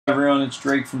Everyone, it's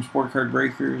Drake from Sport Card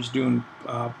Breakers doing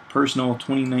personal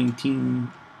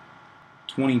 2019-20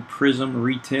 Prizm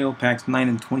retail packs 9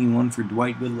 and 21 for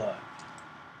Dwight. Good luck.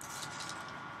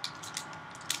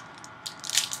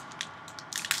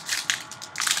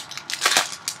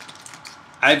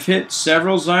 I've hit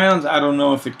several Zions. I don't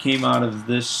know if it came out of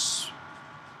this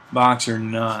box or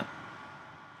not.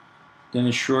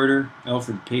 Dennis Schroeder,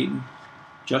 Alfred Payton,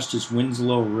 Justice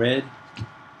Winslow Red,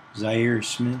 Zaire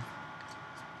Smith.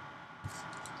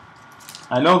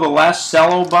 I know the last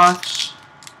Cello box.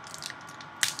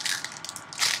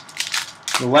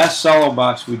 The last Cello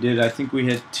box we did, I think we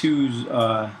had two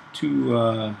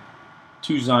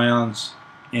Zions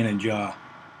and a jaw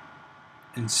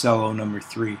in Cello number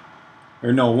 3.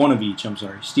 Or no, one of each, I'm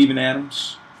sorry. Steven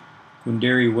Adams,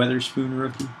 Quindary Weatherspoon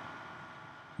rookie,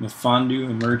 Mfondu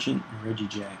Emergent, and Reggie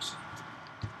Jackson.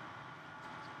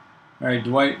 Alright,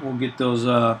 Dwight, we'll get those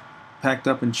packed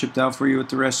up and shipped out for you with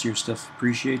the rest of your stuff.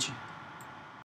 Appreciate you.